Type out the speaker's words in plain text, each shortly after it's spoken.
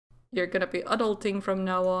You're gonna be adulting from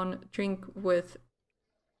now on. Drink with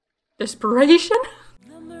desperation.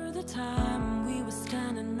 Remember the time we were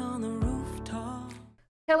standing on the rooftop.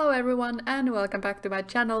 Hello everyone and welcome back to my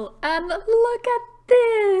channel, and look at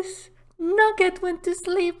this! Nugget went to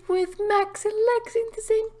sleep with Max and Lex in the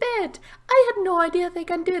same bed. I had no idea they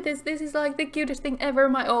can do this. This is like the cutest thing ever.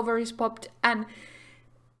 My ovaries popped and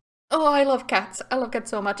oh, I love cats. I love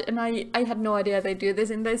cats so much, and I had no idea they do this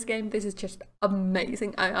in this game. This is just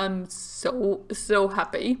amazing. I'm so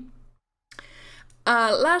happy.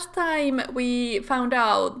 Last time we found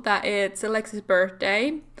out that it's Alex's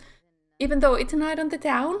birthday, even though it's a night on the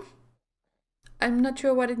town. I'm not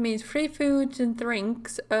sure what it means. Free foods and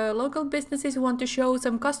drinks. Local businesses want to show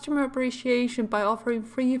some customer appreciation by offering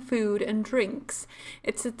free food and drinks.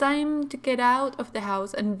 It's a time to get out of the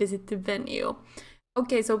house and visit the venue.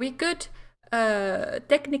 Okay, so we could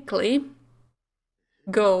technically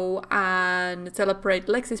go and celebrate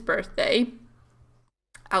Lexi's birthday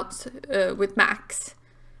out with Max.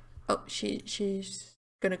 Oh, she's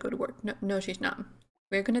gonna go to work. No, she's not.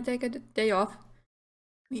 We're gonna take a day off.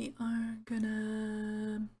 We are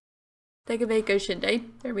gonna take a vacation day.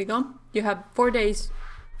 There we go. You have 4 days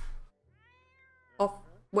of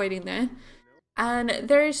waiting there. And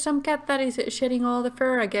there is some cat that is shedding all the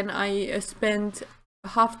fur again. I spent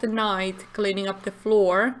half the night cleaning up the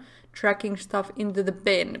floor, tracking stuff into the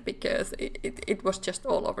bin because it was just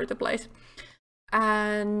all over the place.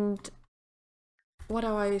 And what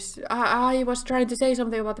I was trying to say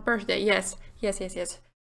something about the birthday. Yes.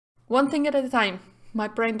 One thing at a time. My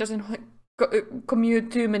brain doesn't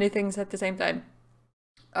commute too many things at the same time.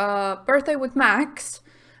 Birthday with Max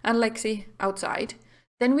and Lexi outside.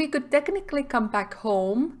 Then we could technically come back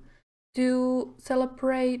home to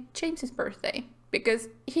celebrate James's birthday because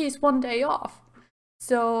he's 1 day off.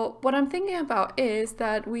 So what I'm thinking about is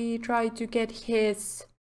that we try to get his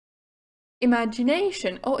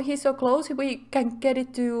imagination. Oh, he's so close. We can get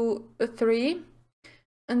it to 3.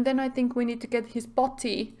 And then I think we need to get his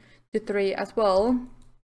body to 3 as well,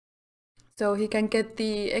 so he can get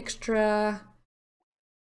the extra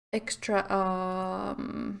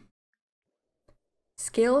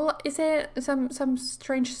skill. Is it some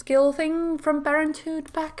strange skill thing from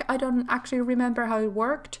Parenthood back? I don't actually remember how it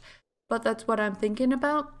worked, but that's what I'm thinking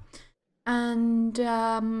about. And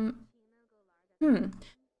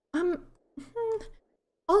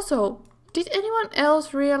also, did anyone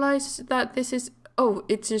else realize that this is— oh,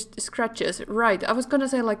 it's just scratches. Right, I was gonna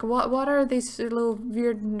say, like, what are these little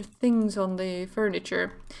weird things on the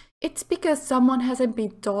furniture? It's because someone hasn't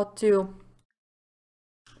been taught to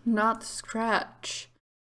not scratch.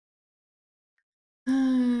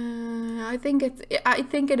 I think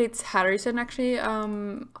it's Harrison, actually.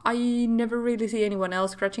 I never really see anyone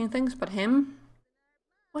else scratching things but him.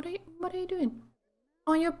 What are you doing?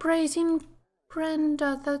 Oh, you're praising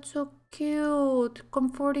Brenda. That's so cute.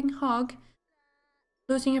 Comforting hug.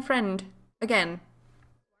 Losing a friend again.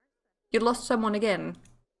 You lost someone again.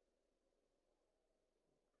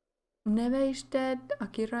 Neve is dead,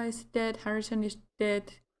 Akira is dead, Harrison is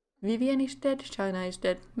dead, Vivian is dead, China is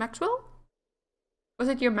dead. Maxwell? Was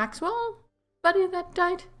it your Maxwell buddy that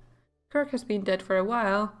died? Kirk has been dead for a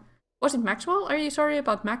while. Was it Maxwell? Are you sorry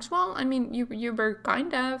about Maxwell? I mean, you were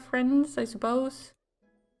kinda friends, I suppose.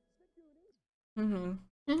 I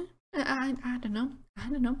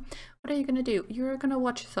don't know. What are you gonna do? You're gonna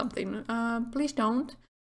watch something. Please don't.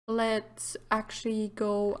 Let's actually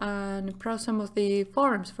go and browse some of the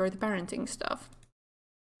forums for the parenting stuff.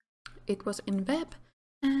 It was in web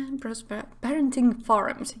and browse parenting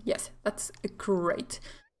forums. Yes, that's great.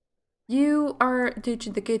 You are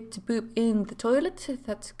teaching the kid to poop in the toilet.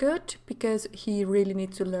 That's good, because he really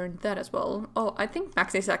needs to learn that as well. Oh, I think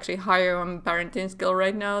Max is actually higher on parenting skill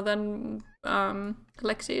right now than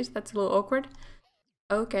Lexi is. That's a little awkward.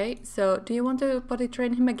 Okay, so do you want to potty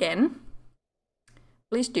train him again?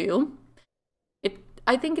 Please do.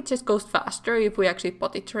 I think it just goes faster if we actually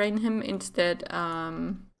potty train him instead.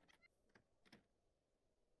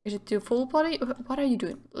 Is it too full potty? What are you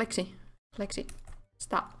doing? Lexi,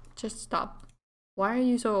 stop. Just stop. Why are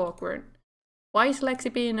you so awkward? Why is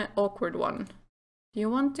Lexi being an awkward one? Do you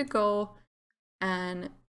want to go and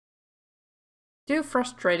do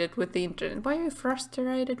frustrated with the internet? Why are you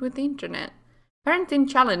frustrated with the internet? Parenting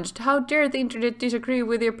challenged. How dare the internet disagree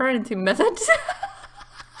with your parenting methods?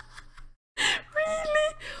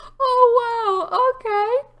 Really? Oh wow. Okay.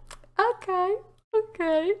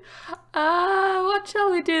 What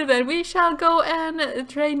shall we do then? We shall go and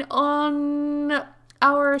train on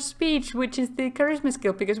our speech, which is the charisma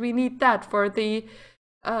skill, because we need that for the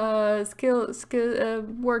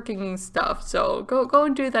working stuff. So go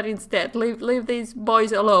and do that instead. Leave these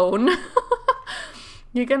boys alone.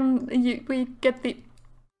 We get the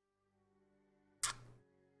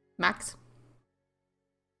Max.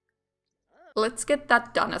 Let's get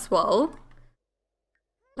that done as well.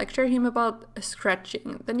 Lecture him about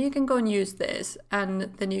scratching. Then you can go and use this,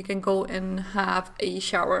 and then you can go and have a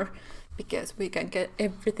shower because we can get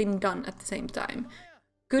everything done at the same time.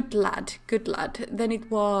 Good lad, good lad. Then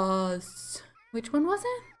it was... Which one was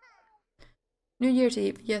it? New Year's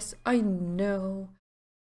Eve. Yes, I know.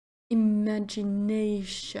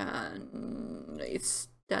 Imagination. It's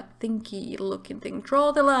that thinky looking thing.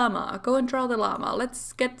 Draw the llama. Go and draw the llama.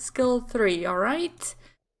 Let's get skill 3, alright?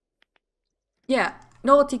 Yeah.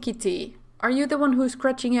 Naughty kitty. Are you the one who's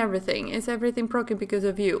scratching everything? Is everything broken because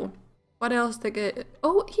of you? What else?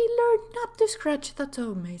 Oh, he learned not to scratch. That's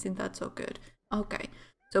so amazing. That's so good. Okay.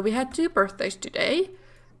 So we had 2 birthdays today.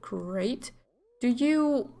 Great.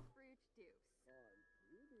 Didn't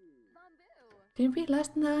we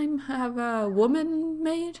last time have a woman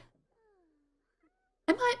maid?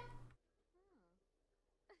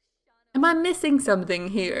 Am I missing something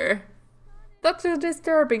here? That's so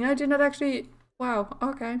disturbing. I did not actually... Wow,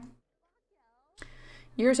 okay.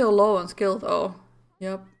 You're so low on skill though.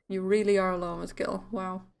 Yep, you really are low on skill.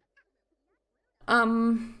 Wow.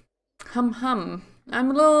 I'm a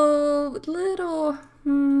little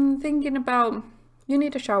thinking about... You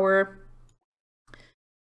need a shower.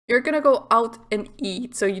 You're gonna go out and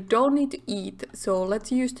eat, so you don't need to eat. So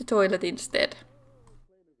let's use the toilet instead.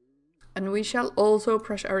 And we shall also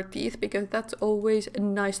brush our teeth, because that's always a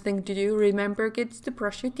nice thing to do. Remember, kids, to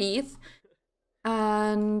brush your teeth.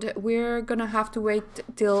 And we're gonna have to wait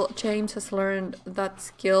till James has learned that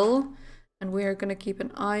skill. And we're gonna keep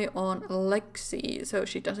an eye on Lexi, so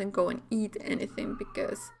she doesn't go and eat anything,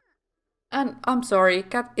 because... And I'm sorry,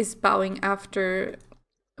 Cat is bowing after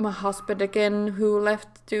my husband again, who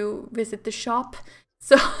left to visit the shop.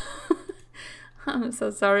 So... I'm so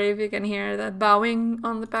sorry if you can hear that bowing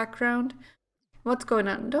on the background. What's going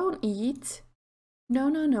on? Don't eat.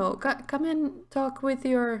 No. Come and talk with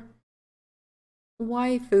your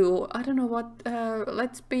waifu. I don't know what.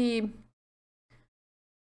 Let's be...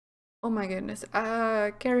 Oh my goodness.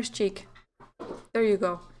 Kara's cheek. There you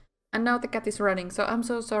go. And now the cat is running. So I'm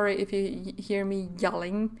so sorry if you hear me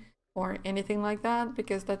yelling or anything like that,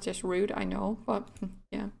 because that's just rude, I know. But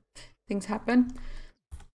yeah, things happen.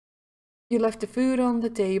 You left the food on the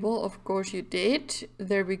table, of course you did.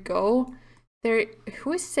 There we go.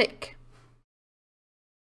 Who is sick?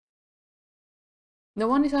 No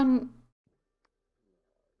one is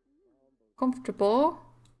uncomfortable.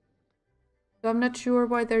 So I'm not sure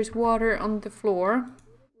why there's water on the floor.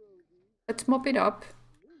 Let's mop it up.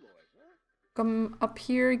 Come up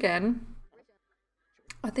here again.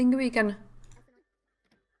 I think we can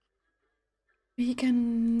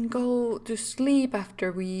go to sleep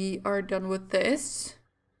after we are done with this.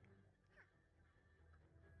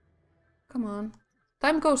 Come on.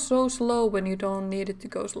 Time goes so slow when you don't need it to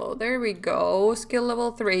go slow. There we go. Skill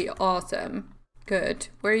level 3. Awesome. Good.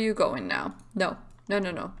 Where are you going now? No.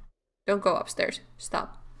 Don't go upstairs.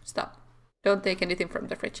 Stop. Don't take anything from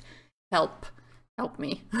the fridge. Help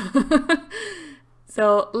me.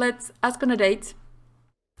 So let's ask on a date.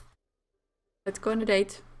 Let's go on a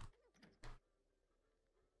date.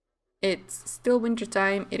 It's still winter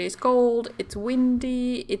time, it is cold, it's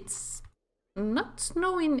windy, it's not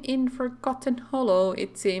snowing in Forgotten Hollow,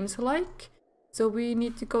 it seems like. So we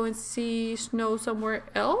need to go and see snow somewhere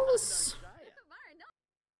else.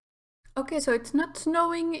 Okay, so it's not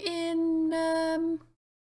snowing in...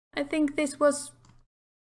 I think this was...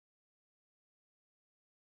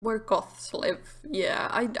 where goths live. Yeah,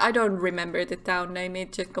 I don't remember the town name,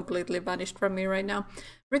 it just completely vanished from me right now.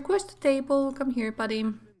 Request a table, come here, buddy.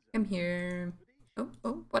 Come here.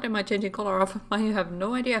 Oh, what am I changing color of? I have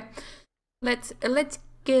no idea. Let's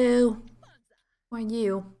go. Who are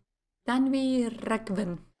you? Tanvi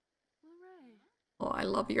Ragvan. Oh, I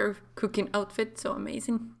love your cooking outfit, so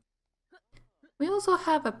amazing. We also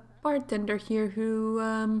have a bartender here who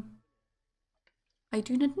I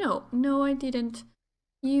do not know. No, I didn't.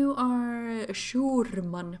 You are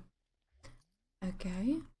Schurman.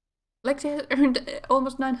 Okay. Lexi has earned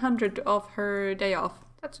almost 900 of her day off.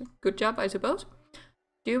 That's a good job, I suppose.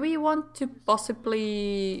 Do we want to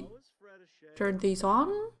possibly turn these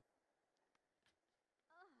on?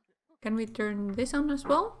 Can we turn this on as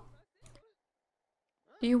well?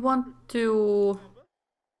 Do you want to...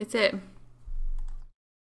 Is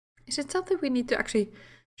it something we need to actually...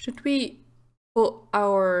 Should we put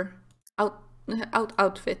our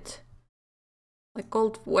outfit like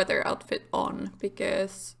cold weather outfit on,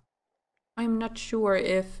 because I'm not sure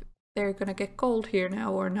if they're gonna get cold here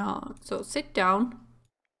now or not. So sit down.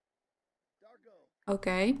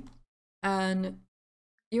 Okay. And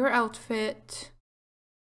your outfit,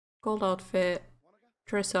 cold outfit,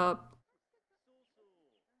 dress up,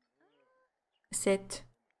 sit.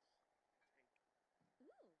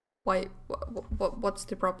 Why? What's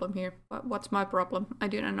the problem here? What's my problem? I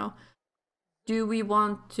do not know. Do we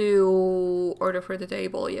want to order for the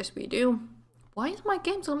table? Yes, we do. Why is my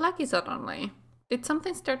game so laggy suddenly? Did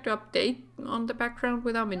something start to update on the background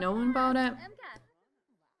without me knowing about it?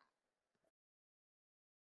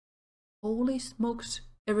 Holy smokes,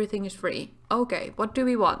 everything is free. Okay, what do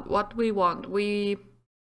we want? What do we want?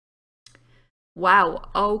 Wow,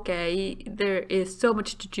 okay, there is so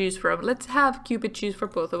much to choose from. Let's have Cupid choose for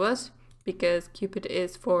both of us, because Cupid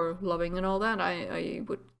is for loving and all that, I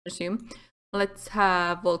would assume. Let's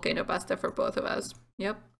have volcano pasta for both of us.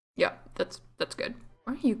 Yep, that's good.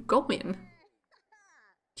 Where are you going?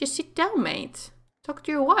 Just sit down, mate. Talk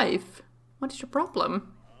to your wife. What is your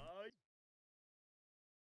problem?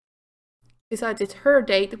 Besides, it's her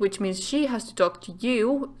date, which means she has to talk to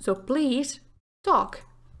you, so please, talk.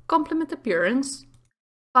 Compliment appearance.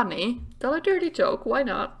 Funny. Tell a dirty joke, why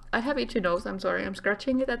not? I have itchy nose, I'm sorry, I'm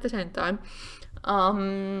scratching it at the same time.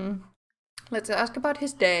 Let's ask about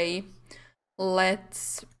his day.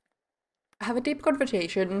 Let's have a deep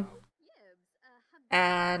conversation.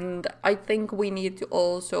 And I think we need to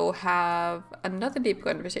also have another deep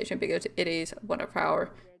conversation, because it is one of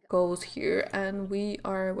our goals here, and we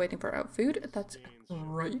are waiting for our food. That's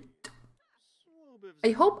great.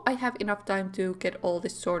 I hope I have enough time to get all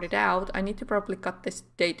this sorted out. I need to probably cut this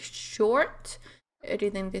date short,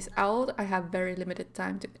 editing this out. I have very limited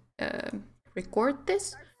time to record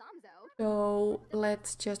this. So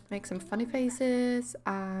let's just make some funny faces,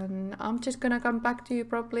 and I'm just gonna come back to you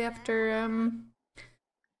probably after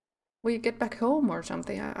we get back home or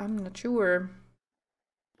something. I'm not sure.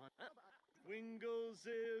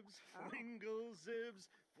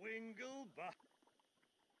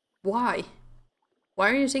 Why?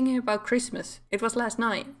 Why are you singing about Christmas? It was last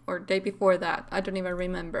night or day before that. I don't even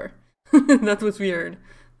remember. That was weird.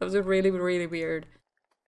 That was really, really weird.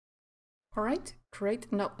 Alright,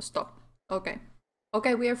 great. No, stop. Okay.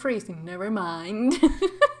 Okay, we are freezing. Never mind.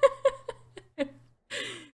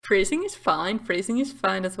 Freezing is fine. Freezing is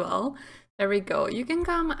fine as well. There we go. You can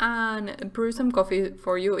come and brew some coffee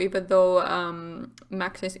for you, even though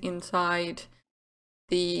Max is inside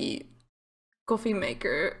the coffee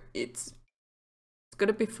maker. It's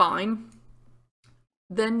gonna be fine.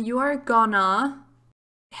 Then you are gonna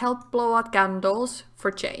help blow out candles for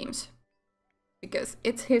James, because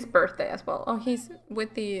it's his birthday as well. Oh, he's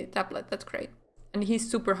with the tablet. That's great. And he's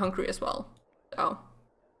super hungry as well. So,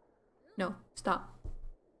 no, stop.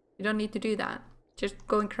 You don't need to do that. Just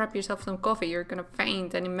go and grab yourself some coffee. You're gonna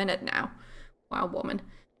faint any minute now. Wow, woman.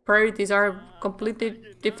 Priorities are completely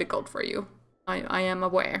difficult for you. I am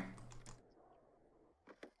aware.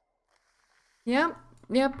 Yep,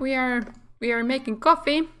 we are making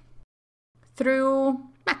coffee through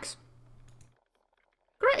Max.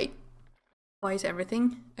 Great. Why is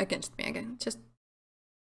everything against me again? Just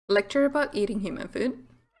lecture about eating human food.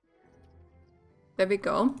 There we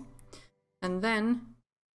go. And then,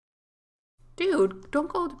 dude,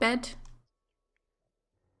 don't go to bed.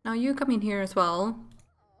 Now you come in here as well.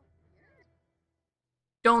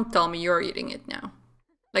 Don't tell me you're eating it now.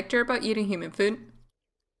 Lecture about eating human food.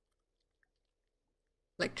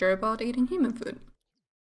 Lecture about eating human food.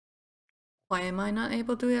 Why am I not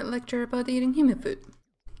able to lecture about eating human food?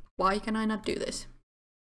 Why can I not do this?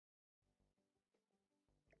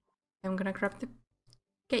 I'm gonna grab the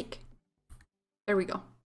cake. There we go.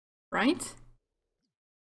 Right?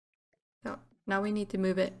 So now we need to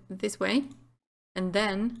move it this way. And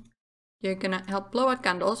then you're gonna help blow out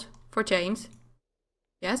candles for James.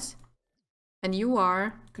 Yes? And you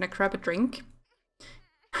are gonna grab a drink.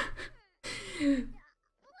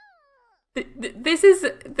 This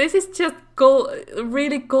is just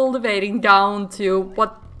really cultivating down to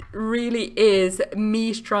what really is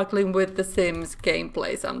me struggling with the Sims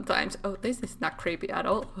gameplay sometimes. Oh, this is not creepy at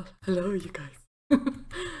all. Oh, hello, you guys.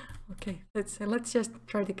 Okay, let's just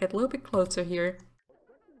try to get a little bit closer here.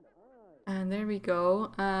 And there we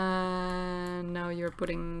go. And now you're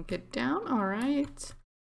putting it down. All right.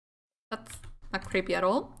 That's not creepy at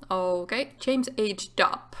all. Okay, James aged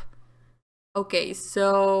up. Okay,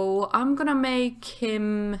 so I'm gonna make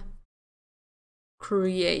him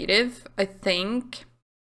creative, I think.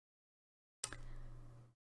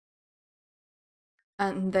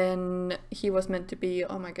 And then he was meant to be,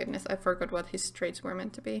 oh my goodness, I forgot what his traits were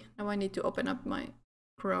meant to be. Now I need to open up my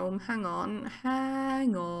Chrome. Hang on.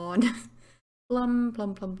 Plum,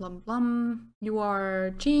 plum, plum, plum, plum. You are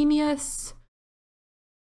genius,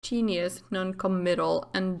 non-committal,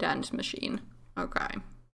 and dance machine. Okay.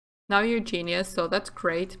 Now you're genius, so that's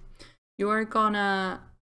great. You are gonna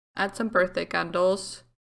add some birthday candles.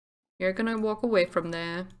 You're gonna walk away from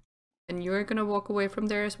there. And you're gonna walk away from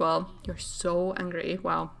there as well. You're so angry.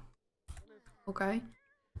 Wow. Okay.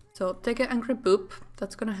 So take an angry boop.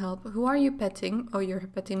 That's gonna help. Who are you petting? Oh, you're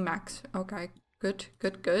petting Max. Okay. Good,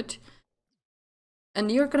 good, good.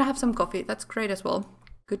 And you're gonna have some coffee. That's great as well.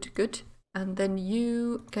 Good, good. And then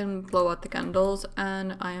you can blow out the candles.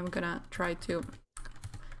 And I am gonna try to...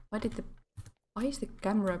 Why is the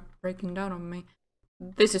camera breaking down on me?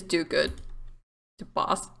 This is too good to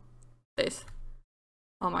pass this.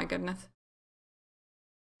 Oh my goodness.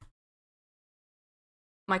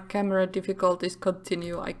 My camera difficulties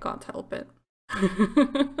continue, I can't help it.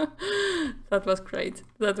 That was great.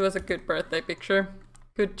 That was a good birthday picture.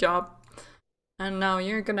 Good job. And now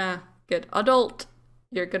you're gonna get adult.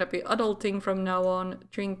 You're gonna be adulting from now on.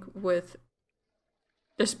 Drink with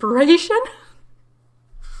desperation.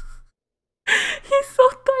 He's so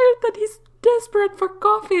tired that he's desperate for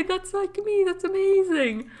coffee. That's like me, that's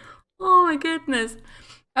amazing. Oh my goodness.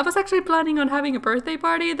 I was actually planning on having a birthday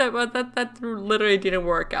party, that literally didn't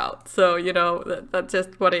work out. So, you know, that's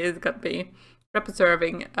just what it is gonna be. Rapid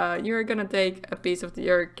serving. You're gonna take a piece of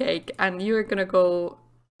your cake and you're gonna go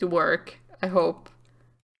to work, I hope.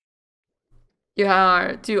 You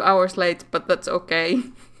are 2 hours late, but that's okay.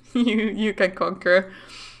 you can conquer.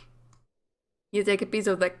 You take a piece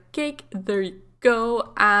of the cake, there you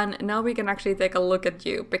go. And now we can actually take a look at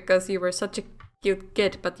you because you were such a cute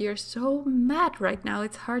kid, but you're so mad right now.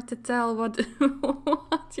 It's hard to tell what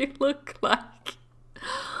you look like.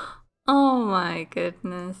 Oh my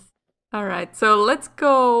goodness. Alright, so let's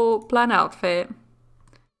go plan outfit.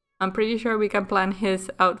 I'm pretty sure we can plan his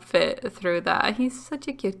outfit through that. He's such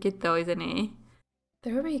a cute kid though, isn't he?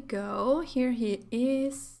 There we go. Here he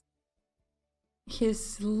is.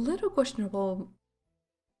 His little questionable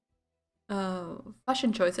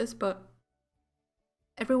fashion choices, but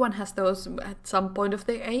everyone has those at some point of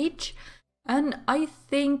their age, and I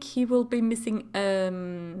think he will be missing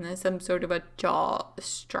some sort of a jaw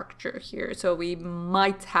structure here, so we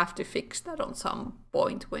might have to fix that on some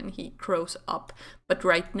point when he grows up. But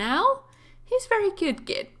right now, he's very cute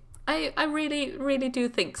kid. I really do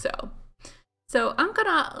think so. So I'm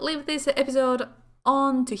gonna leave this episode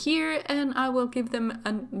on to here, and I will give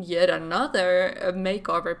them yet another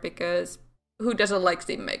makeover, because who doesn't like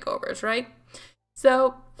Steam makeovers, right?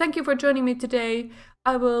 So, thank you for joining me today.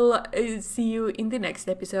 I will see you in the next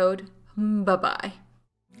episode. Bye-bye.